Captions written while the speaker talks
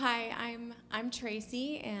I'm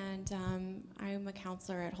Tracy, and I'm a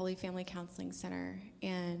counselor at Holy Family Counseling Center,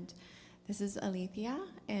 and this is Alicia,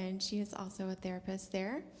 and she is also a therapist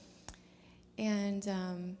there.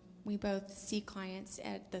 And we both see clients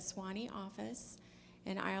at the Swanee office,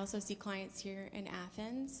 and I also see clients here in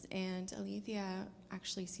Athens, and Alicia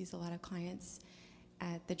actually sees a lot of clients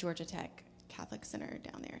at the Georgia Tech Catholic Center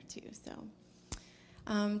down there too. So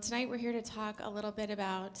tonight we're here to talk a little bit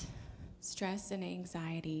about stress and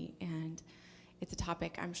anxiety, and it's a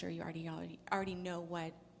topic I'm sure you already know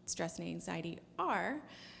what stress and anxiety are.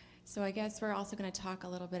 So I guess we're also going to talk a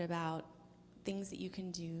little bit about things that you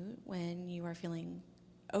can do when you are feeling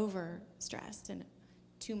overstressed and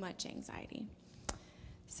too much anxiety.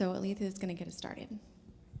 So Alicia is going to get us started.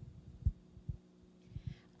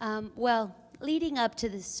 Well, leading up to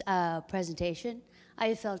this presentation,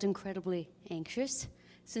 I felt incredibly anxious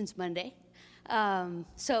since Monday.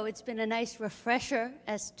 So it's been a nice refresher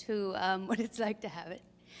as to what it's like to have it.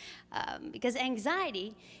 Because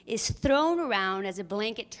anxiety is thrown around as a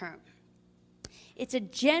blanket term. It's a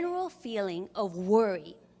general feeling of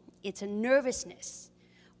worry. It's a nervousness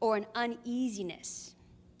or an uneasiness.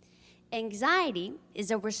 Anxiety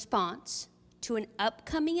is a response to an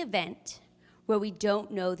upcoming event where we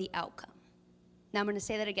don't know the outcome. Now I'm going to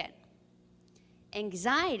say that again.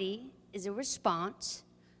 Anxiety is a response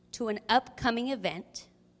to an upcoming event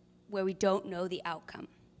where we don't know the outcome.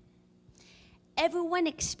 Everyone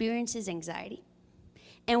experiences anxiety,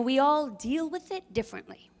 and we all deal with it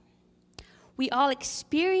differently. We all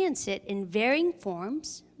experience it in varying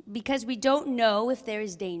forms because we don't know if there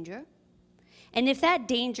is danger and if that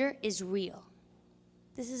danger is real.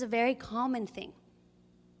 This is a very common thing.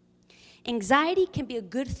 Anxiety can be a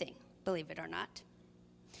good thing, believe it or not.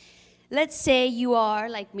 Let's say you are,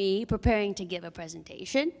 like me, preparing to give a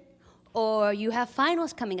presentation, or you have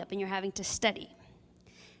finals coming up and you're having to study.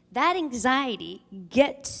 That anxiety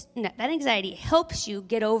helps you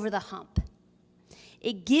get over the hump.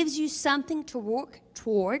 It gives you something to work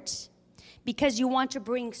towards because you want to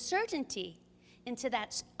bring certainty into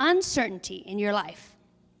that uncertainty in your life.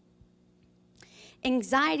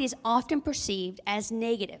 Anxiety is often perceived as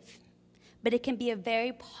negative, but it can be a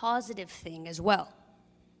very positive thing as well.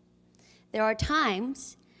 There are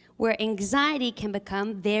times where anxiety can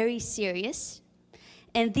become very serious,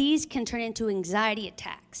 and these can turn into anxiety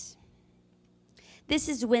attacks. This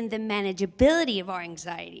is when the manageability of our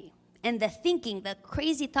anxiety and the thinking, the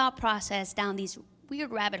crazy thought process down these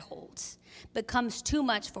weird rabbit holes becomes too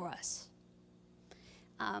much for us.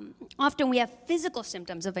 Often we have physical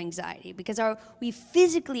symptoms of anxiety because we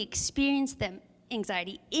physically experience them,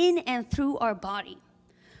 anxiety, in and through our body.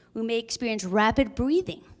 We may experience rapid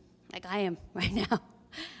breathing, like I am right now.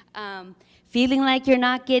 Feeling like you're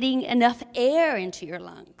not getting enough air into your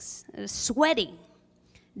lungs, sweating,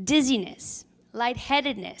 dizziness,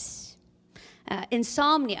 lightheadedness,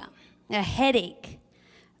 insomnia, a headache,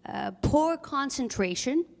 poor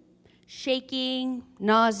concentration, shaking,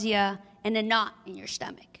 nausea, and a knot in your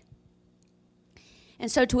stomach.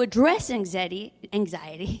 And so to address anxiety,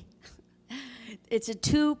 it's a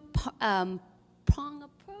two-prong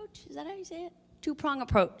approach. Is that how you say it? Two-prong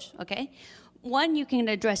approach, okay? One, you can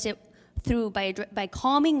address it through by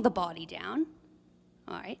calming the body down,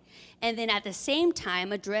 all right? And then at the same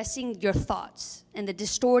time, addressing your thoughts and the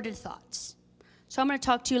distorted thoughts. So I'm going to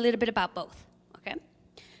talk to you a little bit about both, okay?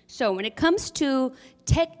 So when it comes to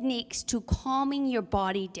techniques to calming your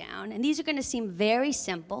body down, and these are going to seem very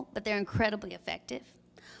simple, but they're incredibly effective.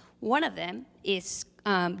 One of them is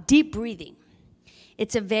deep breathing.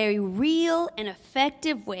 It's a very real and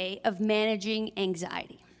effective way of managing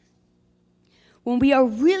anxiety. When we are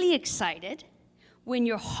really excited, when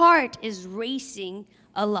your heart is racing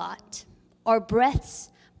a lot, our breaths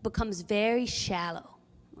becomes very shallow,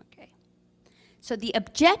 okay? So the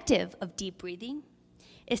objective of deep breathing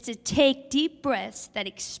is to take deep breaths that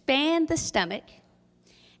expand the stomach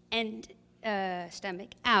and stomach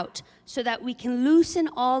out so that we can loosen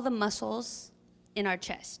all the muscles in our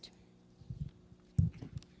chest.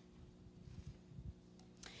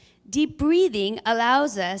 Deep breathing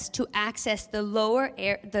allows us to access the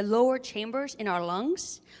lower chambers in our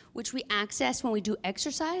lungs, which we access when we do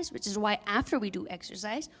exercise, which is why after we do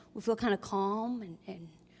exercise, we feel kind of calm and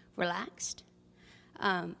relaxed,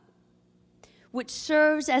 which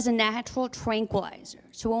serves as a natural tranquilizer.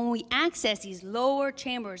 So when we access these lower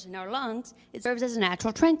chambers in our lungs, it serves as a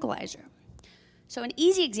natural tranquilizer. So an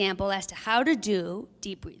easy example as to how to do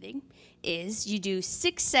deep breathing is you do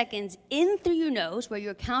 6 seconds in through your nose, where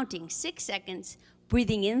you're counting 6 seconds,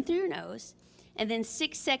 breathing in through your nose, and then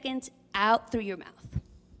 6 seconds out through your mouth.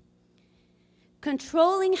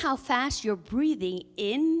 Controlling how fast you're breathing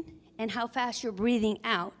in and how fast you're breathing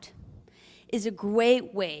out is a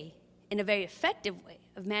great way and a very effective way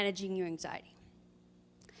of managing your anxiety.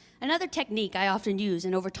 Another technique I often use,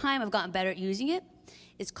 and over time I've gotten better at using it,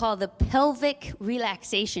 is called the pelvic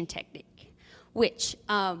relaxation technique, which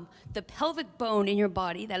the pelvic bone in your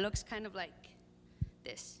body that looks kind of like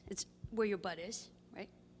this, it's where your butt is, right?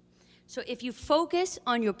 So if you focus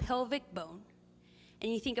on your pelvic bone,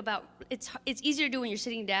 and you think about, it's easier to do when you're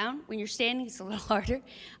sitting down. When you're standing, it's a little harder.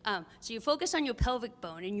 So you focus on your pelvic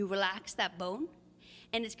bone, and you relax that bone,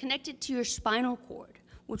 and it's connected to your spinal cord,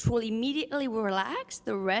 which will immediately relax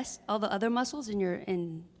the rest, all the other muscles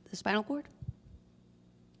in the spinal cord.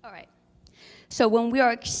 All right. So when we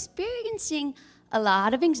are experiencing a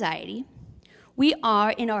lot of anxiety, we are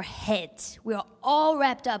in our heads. We are all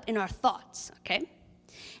wrapped up in our thoughts, okay?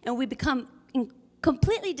 And we become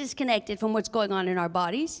completely disconnected from what's going on in our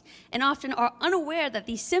bodies, and often are unaware that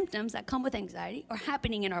these symptoms that come with anxiety are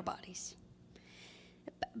happening in our bodies.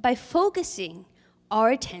 By focusing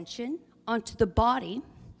our attention onto the body,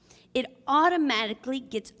 it automatically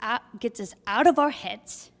gets us out of our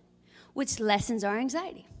heads, which lessens our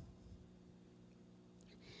anxiety.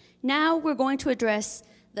 Now we're going to address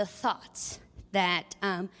the thoughts that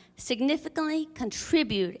significantly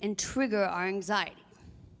contribute and trigger our anxiety.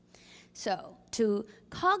 So,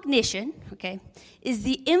 cognition, okay, is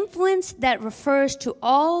the influence that refers to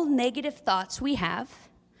all negative thoughts we have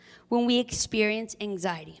when we experience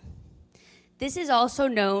anxiety. This is also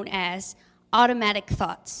known as automatic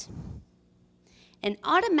thoughts. And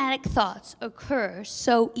automatic thoughts occur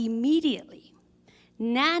so immediately,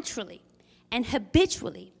 naturally, and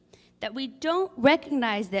habitually that we don't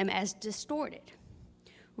recognize them as distorted.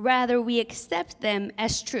 Rather, we accept them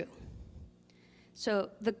as true. So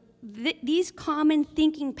these common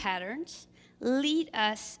thinking patterns lead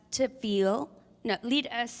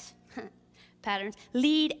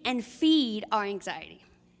and feed our anxiety.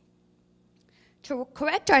 To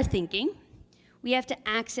correct our thinking, we have to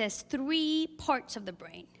access 3 parts of the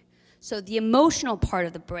brain. So the emotional part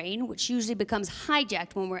of the brain, which usually becomes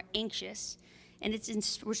hijacked when we're anxious, and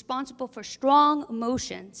it's responsible for strong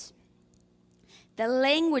emotions. The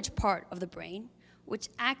language part of the brain, which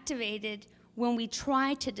activated when we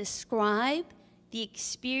try to describe the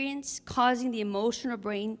experience causing the emotional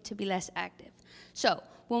brain to be less active. So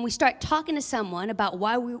when we start talking to someone about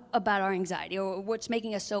about our anxiety or what's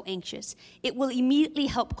making us so anxious, it will immediately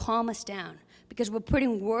help calm us down because we're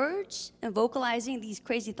putting words and vocalizing these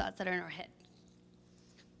crazy thoughts that are in our head.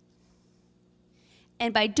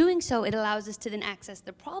 And by doing so, it allows us to then access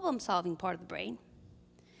the problem-solving part of the brain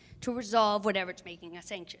to resolve whatever's making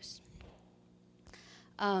us anxious.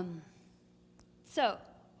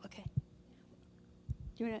 Okay.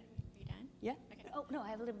 Do you want to? Are you done? Yeah? Okay. Oh, no, I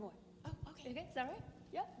have a little more. Oh, okay. Okay, is that right?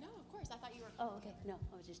 Yeah? No, of course. I thought you were. Oh, okay. No,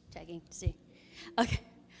 I was just checking to see.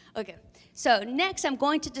 Okay. So next, I'm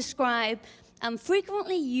going to describe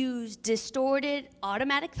frequently used distorted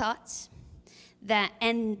automatic thoughts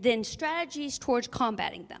and then strategies towards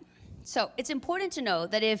combating them. So it's important to know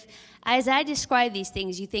that if, as I describe these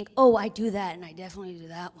things, you think, oh, I do that, and I definitely do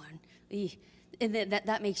that one, and then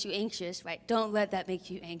that makes you anxious, right? Don't let that make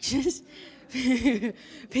you anxious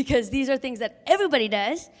because these are things that everybody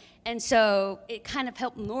does, and so it kind of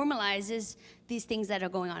normalizes these things that are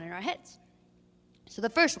going on in our heads. So the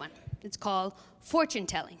first one, it's called fortune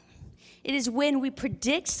telling. It is when we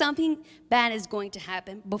predict something bad is going to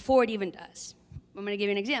happen before it even does. I'm going to give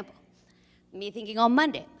you an example. Me thinking on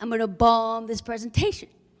Monday, I'm going to bomb this presentation,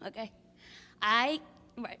 okay?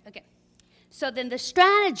 So then the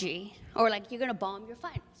strategy, or like you're going to bomb your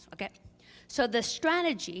finals, okay? So the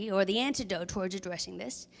strategy or the antidote towards addressing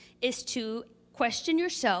this is to question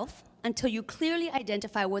yourself until you clearly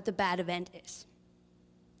identify what the bad event is.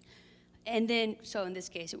 And then, so in this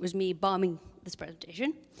case, it was me bombing this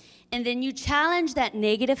presentation. And then you challenge that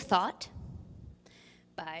negative thought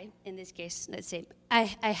by, in this case, let's say, I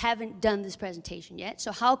haven't done this presentation yet,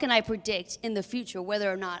 so how can I predict in the future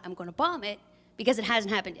whether or not I'm going to bomb it because it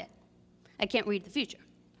hasn't happened yet? I can't read the future.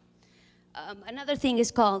 Another thing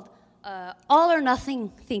is called all or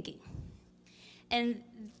nothing thinking. And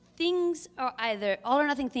things are either, all or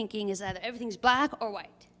nothing thinking is either everything's black or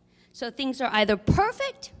white. So things are either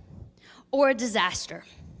perfect or a disaster.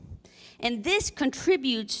 And this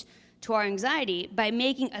contributes to our anxiety by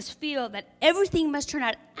making us feel that everything must turn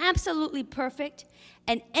out absolutely perfect,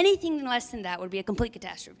 and anything less than that would be a complete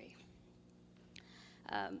catastrophe.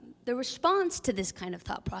 The response to this kind of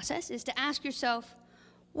thought process is to ask yourself,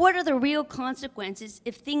 what are the real consequences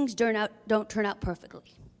if things don't turn out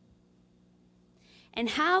perfectly? And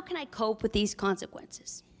how can I cope with these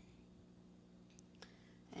consequences?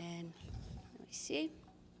 And let me see.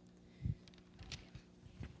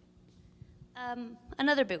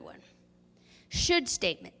 Another big one, should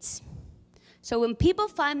statements. So when people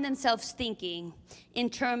find themselves thinking in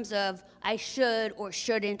terms of I should or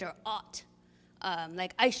shouldn't or ought,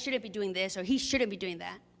 like I shouldn't be doing this or he shouldn't be doing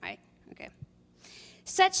that, right? Okay.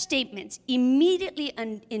 Such statements immediately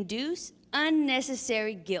induce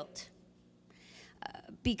unnecessary guilt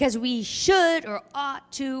because we should or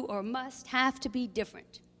ought to or must have to be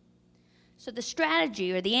different. So the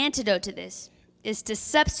strategy or the antidote to this is to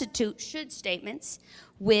substitute should statements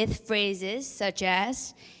with phrases such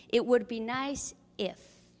as, it would be nice if,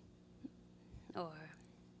 or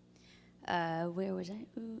where was I?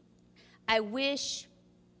 I wish,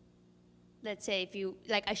 let's say if you,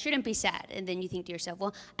 like I shouldn't be sad, and then you think to yourself,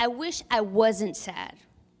 well, I wish I wasn't sad.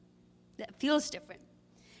 That feels different.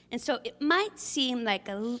 And so it might seem like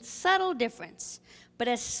a subtle difference, but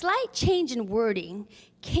a slight change in wording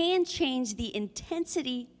can change the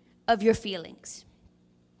intensity of your feelings.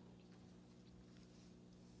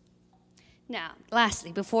 Now,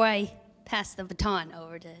 lastly, before I pass the baton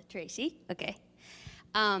over to Tracy, okay,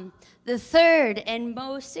 the third and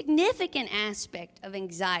most significant aspect of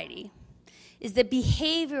anxiety is the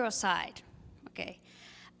behavioral side, okay?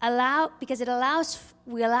 Because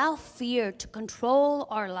we allow fear to control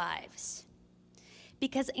our lives.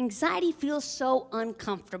 Because anxiety feels so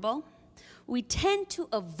uncomfortable, we tend to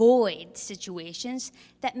avoid situations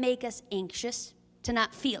that make us anxious to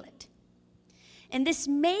not feel it. And this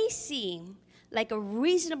may seem like a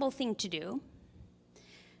reasonable thing to do,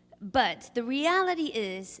 but the reality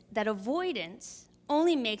is that avoidance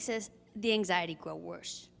only makes the anxiety grow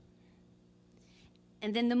worse.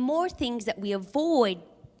 And then the more things that we avoid,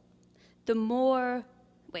 the more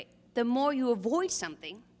you avoid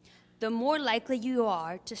something, the more likely you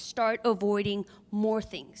are to start avoiding more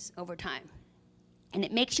things over time. And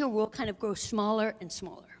it makes your world kind of grow smaller and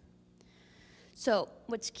smaller. So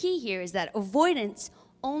what's key here is that avoidance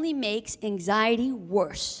only makes anxiety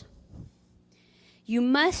worse. You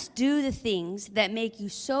must do the things that make you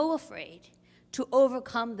so afraid to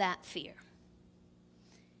overcome that fear.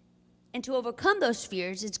 And to overcome those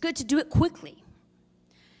fears, it's good to do it quickly,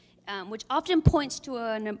 which often points to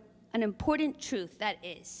an important truth, that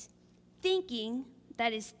is, thinking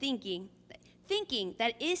that is thinking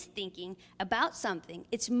about something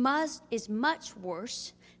is much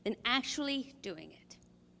worse than actually doing it.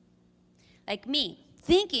 Like me,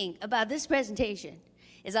 thinking about this presentation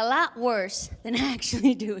is a lot worse than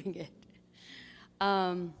actually doing it.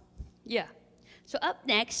 Yeah. So up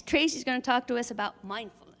next, Tracy's going to talk to us about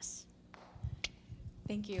mindfulness.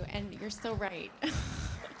 Thank you, and you're so right.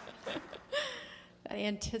 That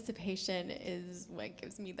anticipation is what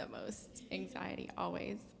gives me the most anxiety,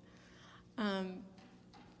 always.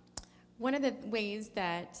 One of the ways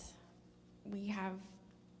that we have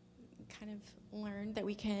kind of learned that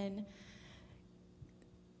we can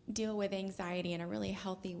deal with anxiety in a really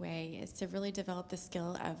healthy way is to really develop the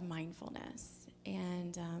skill of mindfulness.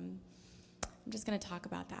 And I'm just going to talk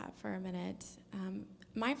about that for a minute.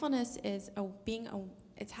 Mindfulness is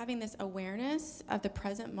it's having this awareness of the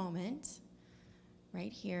present moment,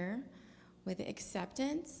 right here, with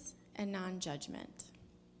acceptance and non-judgment.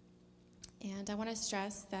 And I want to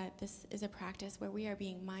stress that this is a practice where we are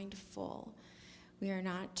being mindful. We are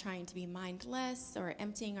not trying to be mindless or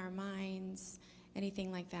emptying our minds,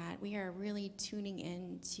 anything like that. We are really tuning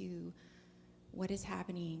into what is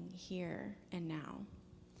happening here and now.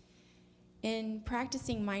 In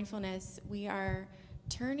practicing mindfulness, we are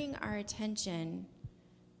turning our attention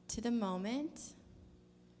to the moment.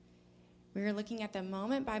 We are looking at the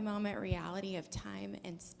moment-by-moment reality of time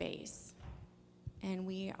and space. And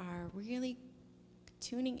we are really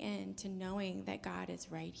tuning in to knowing that God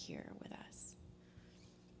is right here with us.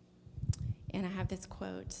 And I have this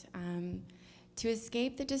quote, to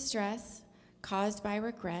escape the distress caused by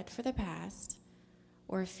regret for the past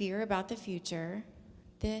or fear about the future,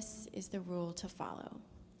 this is the rule to follow.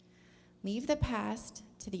 Leave the past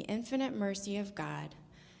to the infinite mercy of God,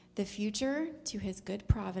 the future to his good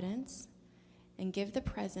providence, and give the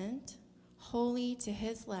present wholly to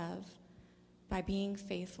his love by being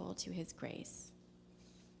faithful to his grace.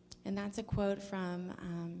 And that's a quote from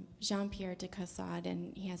Jean-Pierre de Caussade,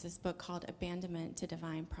 and he has this book called Abandonment to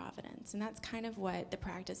Divine Providence. And that's kind of what the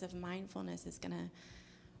practice of mindfulness is going to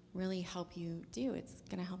really help you do. It's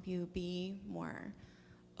going to help you be more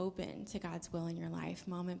open to God's will in your life,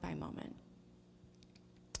 moment by moment.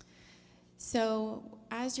 So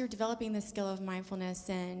as you're developing the skill of mindfulness,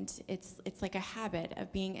 and it's like a habit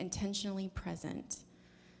of being intentionally present,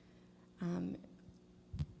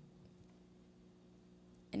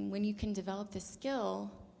 and when you can develop the skill,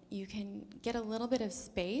 you can get a little bit of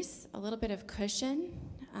space, a little bit of cushion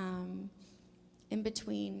in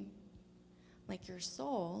between like your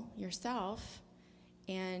soul, yourself,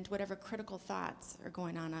 and whatever critical thoughts are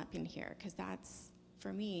going on up in here, because that's,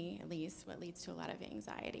 for me at least, what leads to a lot of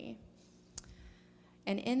anxiety.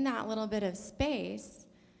 And in that little bit of space,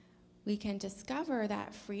 we can discover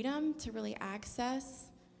that freedom to really access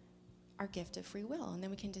our gift of free will, and then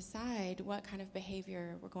we can decide what kind of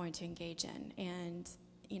behavior we're going to engage in, and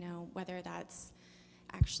whether that's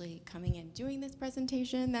actually coming and doing this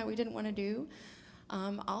presentation that we didn't want to do.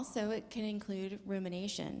 Also, it can include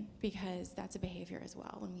rumination, because that's a behavior as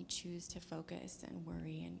well. When we choose to focus and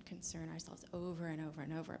worry and concern ourselves over and over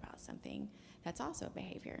and over about something, that's also a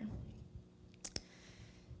behavior.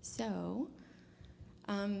 So,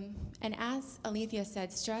 and as Alicia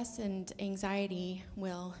said, stress and anxiety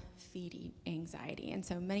will feed anxiety. And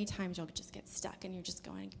so many times you'll just get stuck and you're just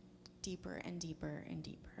going deeper and deeper and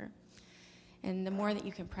deeper. And the more that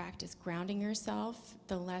you can practice grounding yourself,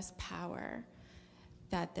 the less power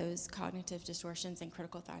that those cognitive distortions and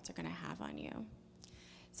critical thoughts are going to have on you.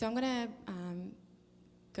 So I'm going to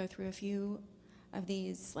go through a few of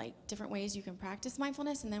these different ways you can practice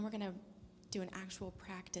mindfulness, and then we're going to do an actual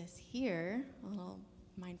practice here, a little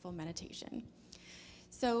mindful meditation.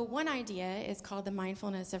 So one idea is called the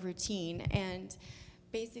mindfulness of routine, and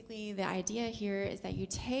basically the idea here is that you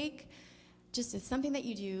take just something that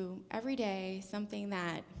you do every day, something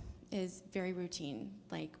that is very routine,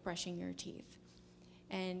 like brushing your teeth.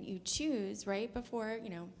 And you choose right before,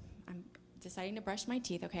 I'm deciding to brush my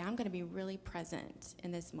teeth, okay, I'm gonna be really present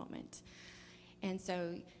in this moment. And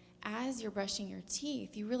so as you're brushing your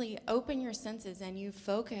teeth, you really open your senses and you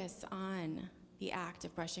focus on the act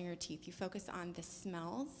of brushing your teeth. You focus on the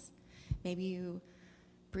smells. Maybe you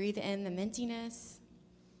breathe in the mintiness.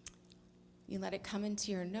 You let it come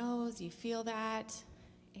into your nose, you feel that,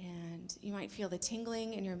 and you might feel the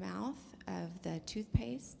tingling in your mouth of the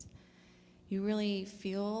toothpaste. You really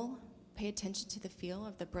pay attention to the feel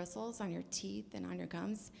of the bristles on your teeth and on your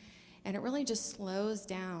gums, and it really just slows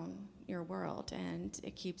down your world, and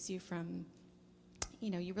it keeps you from,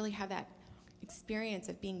 you really have that experience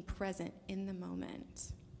of being present in the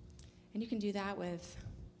moment. And you can do that with,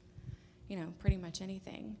 pretty much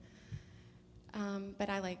anything. But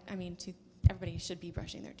everybody should be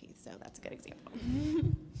brushing their teeth, so that's a good example.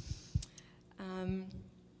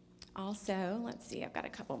 Also, let's see, I've got a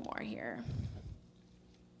couple more here.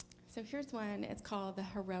 So here's one, it's called the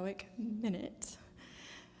heroic minute.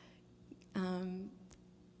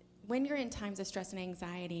 When you're in times of stress and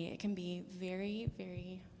anxiety, it can be very,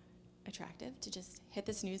 very attractive to just hit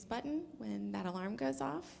the snooze button when that alarm goes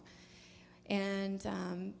off. And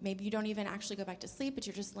maybe you don't even actually go back to sleep, but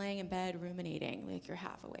you're just laying in bed ruminating, like you're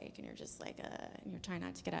half awake and you're just and you're trying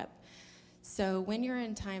not to get up. So when you're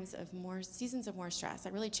in times of seasons of more stress, I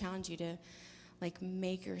really challenge you to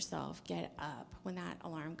make yourself get up when that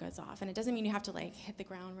alarm goes off. And it doesn't mean you have to hit the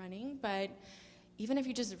ground running, but even if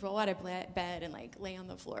you just roll out of bed and lay on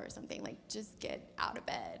the floor or something, just get out of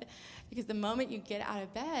bed. Because the moment you get out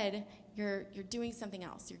of bed, you're doing something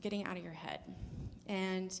else. You're getting out of your head.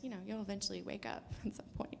 And, you'll eventually wake up at some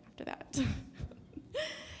point after that.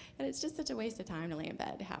 And it's just such a waste of time to lay in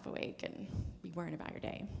bed half awake and be worrying about your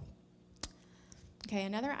day. Okay,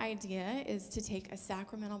 another idea is to take a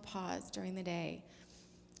sacramental pause during the day.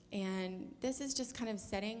 And this is just kind of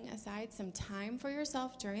setting aside some time for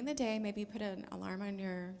yourself during the day. Maybe put an alarm on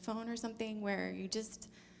your phone or something where you just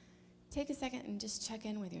take a second and just check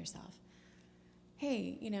in with yourself.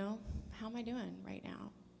 Hey, how am I doing right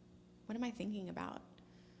now? What am I thinking about?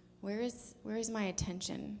 Where is my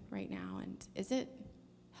attention right now? And is it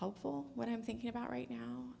helpful, what I'm thinking about right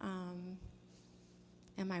now?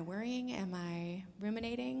 Am I worrying? Am I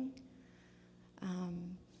ruminating?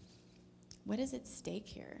 What is at stake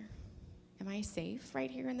here? Am I safe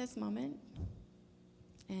right here in this moment?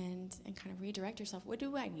 And kind of redirect yourself. What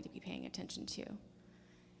do I need to be paying attention to?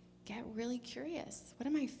 Get really curious. What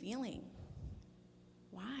am I feeling?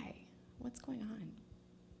 Why? What's going on?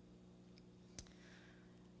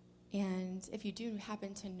 And if you do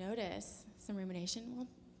happen to notice some rumination, well,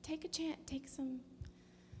 take a chance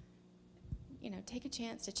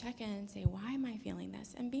to check in and say, why am I feeling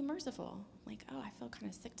this? And be merciful. I feel kind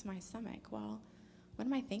of sick to my stomach. Well, what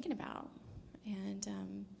am I thinking about? And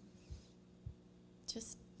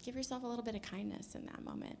just give yourself a little bit of kindness in that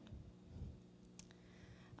moment.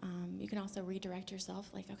 You can also redirect yourself,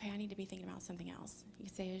 okay, I need to be thinking about something else. You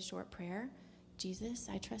can say a short prayer, Jesus,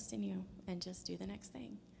 I trust in you, and just do the next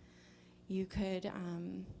thing. You could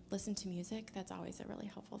listen to music. That's always a really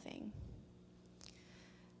helpful thing.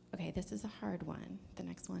 Okay, this is a hard one. The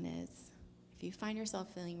next one is, if you find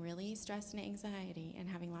yourself feeling really stressed and anxiety and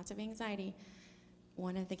having lots of anxiety,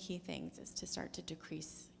 one of the key things is to start to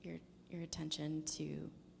decrease your attention to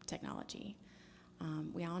technology.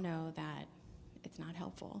 We all know that it's not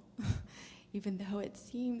helpful, even though it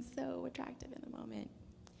seems so attractive in the moment.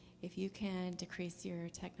 If you can decrease your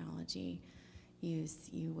technology use,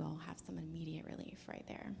 you will have some immediate relief right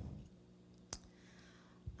there.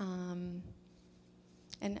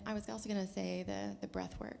 And I was also going to say the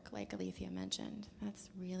breath work, like Alicia mentioned, that's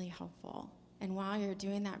really helpful. And while you're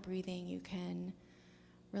doing that breathing, you can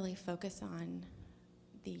really focus on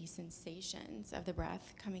the sensations of the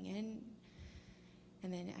breath coming in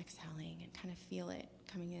and then exhaling, and kind of feel it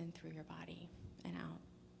coming in through your body and out.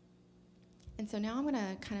 And so now we're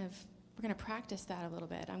going to practice that a little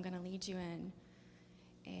bit. I'm going to lead you in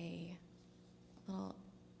a little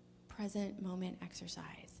present moment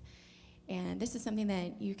exercise. And this is something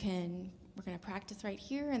that we're going to practice right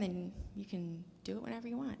here, and then you can do it whenever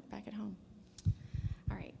you want back at home.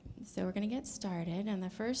 All right, so we're going to get started. And the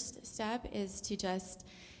first step is to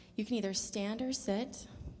you can either stand or sit.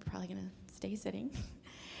 We're probably going to stay sitting.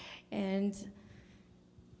 And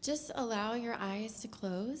just allow your eyes to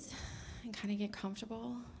close and kind of get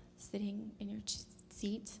comfortable sitting in your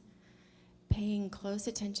seat, paying close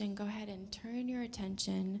attention. Go ahead and turn your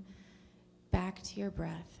attention back to your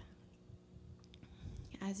breath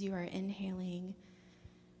as you are inhaling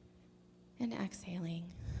and exhaling.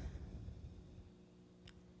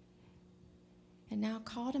 And now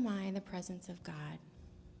call to mind the presence of God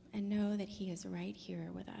and know that He is right here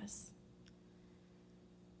with us.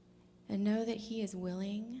 And know that He is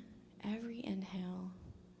willing every inhale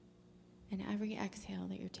and every exhale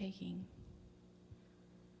that you're taking.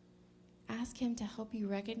 Ask Him to help you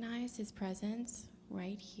recognize His presence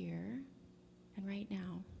right here and right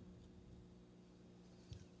now.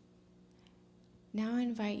 Now I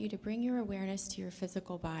invite you to bring your awareness to your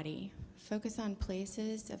physical body. Focus on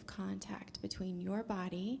places of contact between your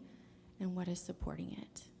body and what is supporting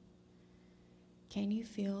it. Can you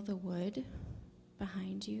feel the wood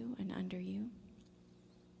behind you and under you?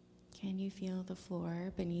 Can you feel the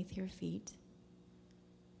floor beneath your feet?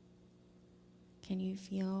 Can you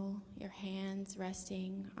feel your hands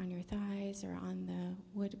resting on your thighs or on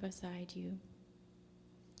the wood beside you?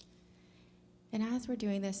 And as we're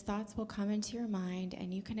doing this, thoughts will come into your mind,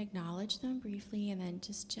 and you can acknowledge them briefly and then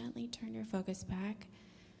just gently turn your focus back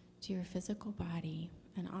to your physical body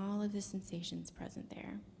and all of the sensations present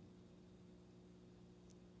there.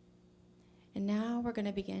 And now we're going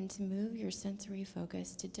to begin to move your sensory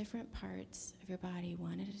focus to different parts of your body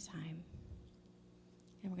one at a time.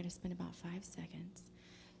 And we're going to spend about 5 seconds.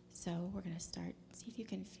 So we're going to start, see if you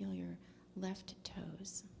can feel your left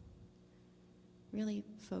toes. Really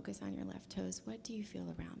focus on your left toes. What do you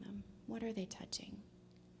feel around them? What are they touching?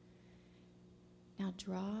 Now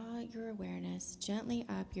draw your awareness gently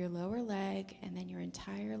up your lower leg and then your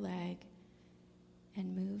entire leg,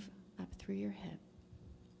 and move up through your hip.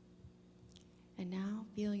 And now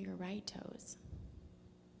feel your right toes.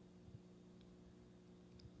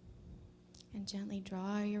 And gently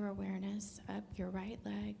draw your awareness up your right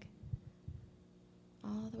leg,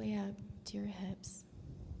 all the way up to your hips.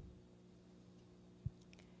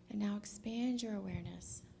 And now expand your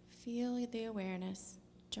awareness. Feel the awareness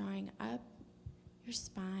drawing up your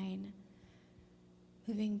spine,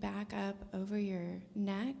 moving back up over your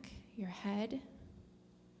neck, your head,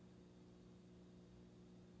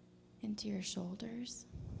 into your shoulders,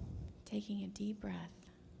 taking a deep breath.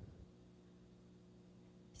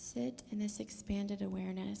 Sit in this expanded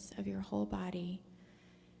awareness of your whole body,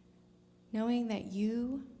 knowing that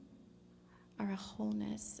you are a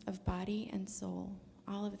wholeness of body and soul.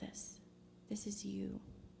 All of this is you,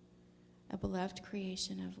 a beloved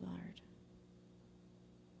creation of Lord.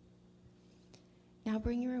 Now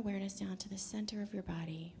bring your awareness down to the center of your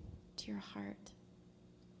body, to your heart.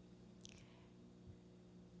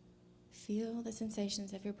 Feel the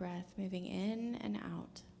sensations of your breath moving in and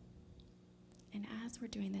out. And as we're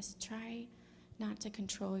doing this, try not to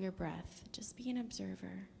control your breath. Just be an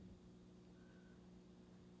observer.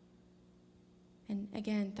 And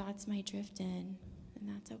again, thoughts might drift in, and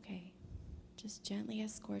that's okay. Just gently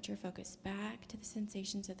escort your focus back to the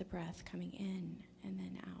sensations of the breath coming in and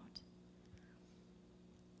then out.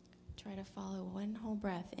 Try to follow one whole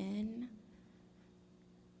breath in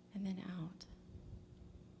and then out.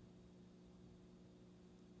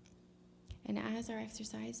 And as our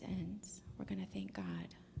exercise ends, we're going to thank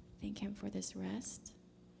God. Thank Him for this rest.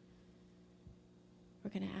 We're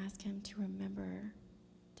going to ask Him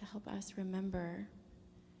to help us remember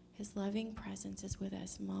His loving presence is with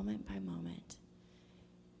us moment by moment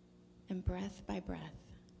and breath by breath,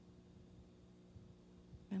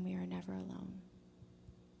 and we are never alone.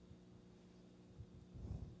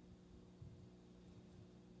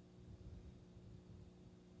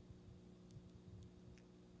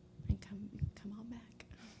 come on back.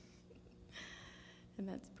 And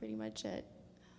that's pretty much it.